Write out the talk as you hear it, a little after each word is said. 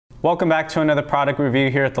Welcome back to another product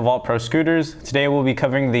review here at the Vault Pro Scooters. Today we'll be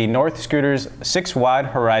covering the North Scooters 6-wide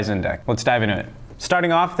Horizon deck. Let's dive into it.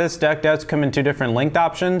 Starting off, this deck does come in two different length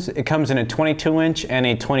options. It comes in a 22-inch and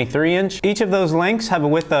a 23-inch. Each of those lengths have a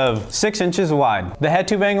width of 6 inches wide. The head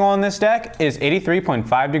tube angle on this deck is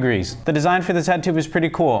 83.5 degrees. The design for this head tube is pretty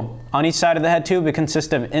cool. On each side of the head tube, it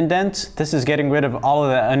consists of indents. This is getting rid of all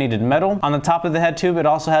of the unneeded metal. On the top of the head tube, it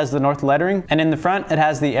also has the North lettering, and in the front, it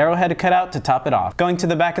has the arrowhead cutout to top it off. Going to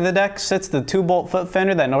the back of the deck sits the 2-bolt foot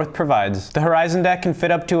fender that North provides. The Horizon deck can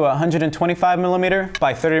fit up to 125mm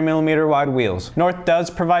by 30mm wide wheels. North does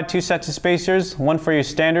provide 2 sets of spacers, one for your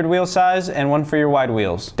standard wheel size and one for your wide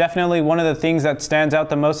wheels. Definitely one of the things that stands out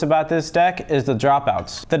the most about this deck is the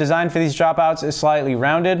dropouts. The design for these dropouts is slightly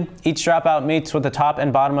rounded. Each dropout meets with the top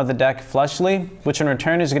and bottom of the deck flushly, which in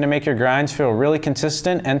return is going to make your grinds feel really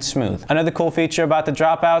consistent and smooth. Another cool feature about the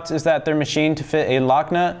dropouts is that they're machined to fit a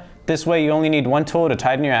lock nut. This way you only need one tool to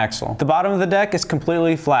tighten your axle. The bottom of the deck is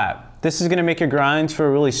completely flat. This is going to make your grinds feel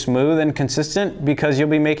really smooth and consistent because you'll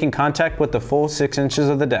be making contact with the full 6 inches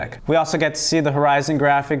of the deck. We also get to see the Horizon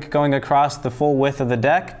graphic going across the full width of the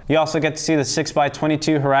deck. You also get to see the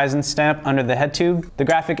 6x22 Horizon stamp under the head tube. The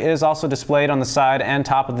graphic is also displayed on the side and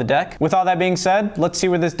top of the deck. With all that being said, let's see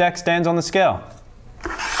where this deck stands on the scale.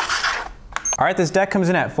 Alright, this deck comes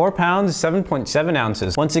in at 4 pounds, 7.7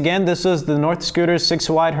 ounces. Once again, this was the North Scooters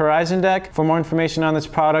 6-wide Horizon deck. For more information on this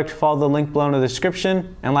product, follow the link below in the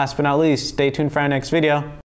description. And last but not least, stay tuned for our next video.